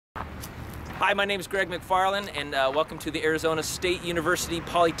Hi, my name is Greg McFarland, and welcome to the Arizona State University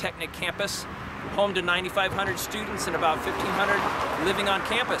Polytechnic campus, home to 9,500 students and about 1,500 living on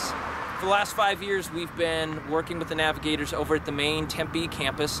campus. For the last 5 years, we've been working with the Navigators over at the main Tempe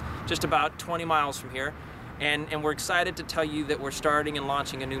campus, just about 20 miles from here, and we're excited to tell you that we're starting and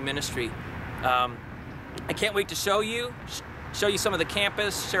launching a new ministry. I can't wait to show you some of the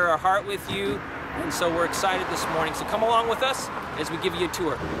campus, share our heart with you, and so we're excited this morning. So come along with us as we give you a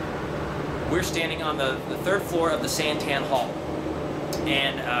tour. We're standing on the third floor of the Santan Hall,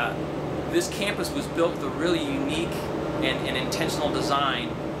 and this campus was built with a really unique and intentional design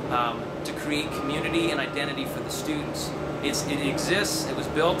to create community and identity for the students. It was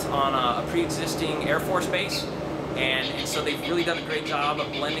built on a pre-existing Air Force base, and so they've really done a great job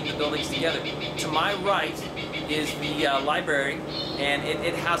of blending the buildings together. To my right is the library, and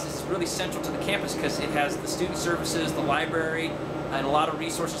it's really central to the campus because it has the student services, the library, and a lot of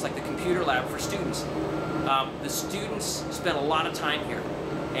resources like the computer lab for students. The students spend a lot of time here,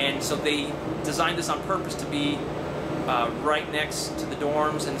 and so they designed this on purpose to be right next to the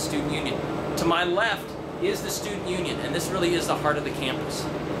dorms and the student union. To my left is the student union, and this really is the heart of the campus.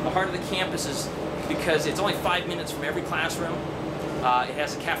 The heart of the campus is because it's only 5 minutes from every classroom. It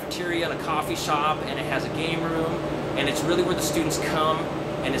has a cafeteria and a coffee shop, and it has a game room, and it's really where the students come,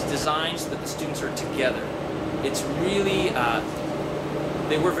 and it's designed so that the students are together. It's really,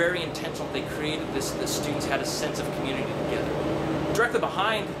 they were very intentional. They created this, the students had a sense of community together. Directly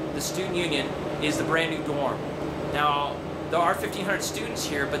behind the student union is the brand new dorm. Now, there are 1,500 students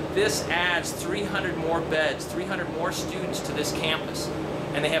here, but this adds 300 more beds, 300 more students to this campus.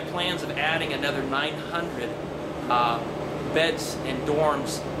 And they have plans of adding another 900 beds and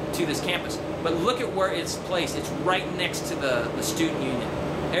dorms to this campus. But look at where it's placed. It's right next to the student union.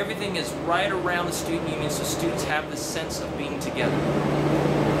 Everything is right around the student union, so students have this sense of being together.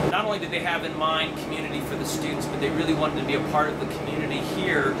 Not only did they have in mind community for the students, but they really wanted to be a part of the community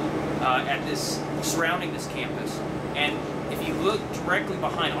here surrounding this campus. And if you look directly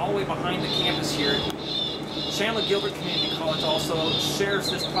behind, all the way behind the campus here, Chandler Gilbert Community College also shares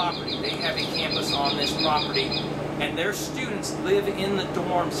this property. They have a campus on this property, and their students live in the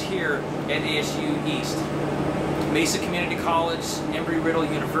dorms here at ASU East. Mesa Community College, Embry-Riddle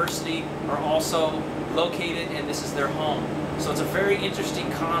University are also located, and this is their home. So it's a very interesting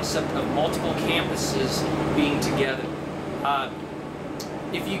concept of multiple campuses being together.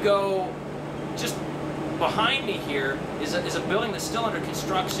 If you go just behind me here is a building that's still under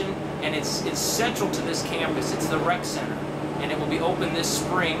construction, and it's central to this campus. It's the rec center, and it will be open this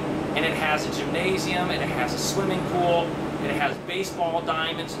spring, and it has a gymnasium, and it has a swimming pool, and it has baseball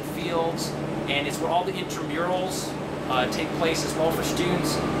diamonds and fields, and it's where all the intramurals take place as well for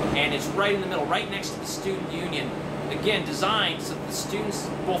students, and it's right in the middle, right next to the student union. Again, designed so that the students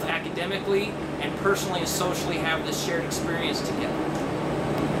both academically and personally and socially have this shared experience together.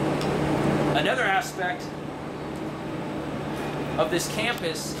 Another aspect of this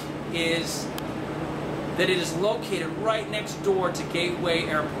campus is that it is located right next door to Gateway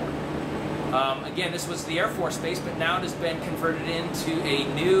Airport. Again, this was the Air Force base, but now it has been converted into a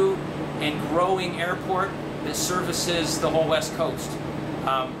new and growing airport that services the whole West Coast.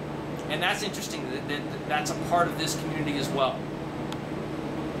 And that's interesting that that's a part of this community as well.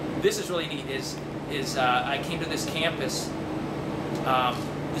 This is really neat. I came to this campus.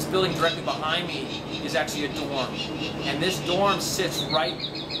 This building directly behind me is actually a dorm, and this dorm sits right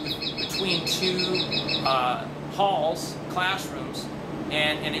between two halls, classrooms,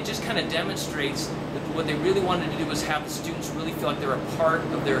 and it just kind of demonstrates that what they really wanted to do was have the students really feel like they're a part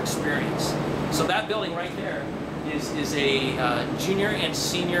of their experience. So that building right there is a junior and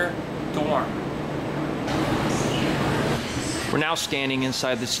senior dorm. We're now standing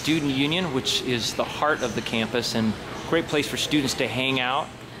inside the student union, which is the heart of the campus and great place for students to hang out.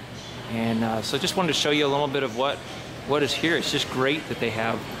 And so just wanted to show you a little bit of what is here. It's just great that they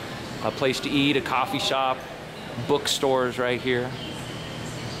have a place to eat, a coffee shop, bookstores right here.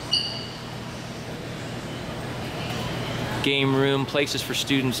 Game room, places for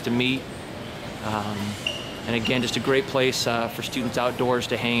students to meet. And again, just a great place for students outdoors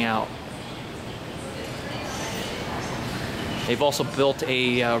to hang out. They've also built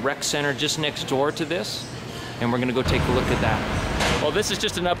a rec center just next door to this, and we're gonna go take a look at that. Well, this is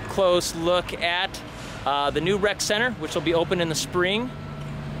just an up-close look at the new rec center, which will be open in the spring.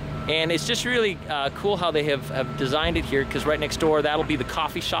 And it's just really cool how they have designed it here, because right next door, that'll be the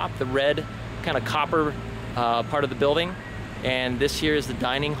coffee shop, the red kind of copper part of the building. And this here is the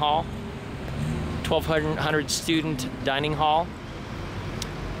dining hall, 1,200 student dining hall.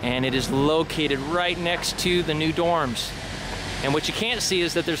 And it is located right next to the new dorms. And what you can't see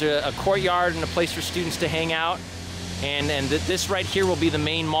is that there's a courtyard and a place for students to hang out. And this right here will be the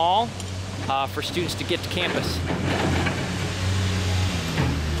main mall for students to get to campus.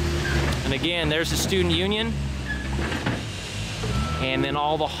 And again, there's the student union. And then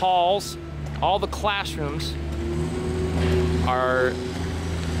all the halls, all the classrooms are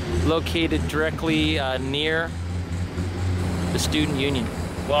located directly near the student union.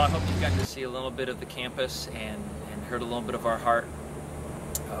 Well, I hope you've gotten to see a little bit of the campus and heard a little bit of our heart.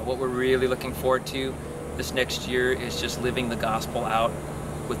 What we're really looking forward to this next year is just living the gospel out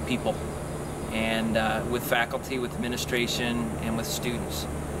with people, and with faculty, with administration, and with students.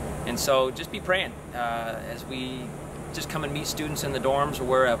 And so just be praying as we just come and meet students in the dorms or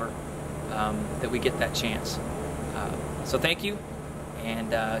wherever, that we get that chance. So thank you,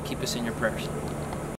 and keep us in your prayers.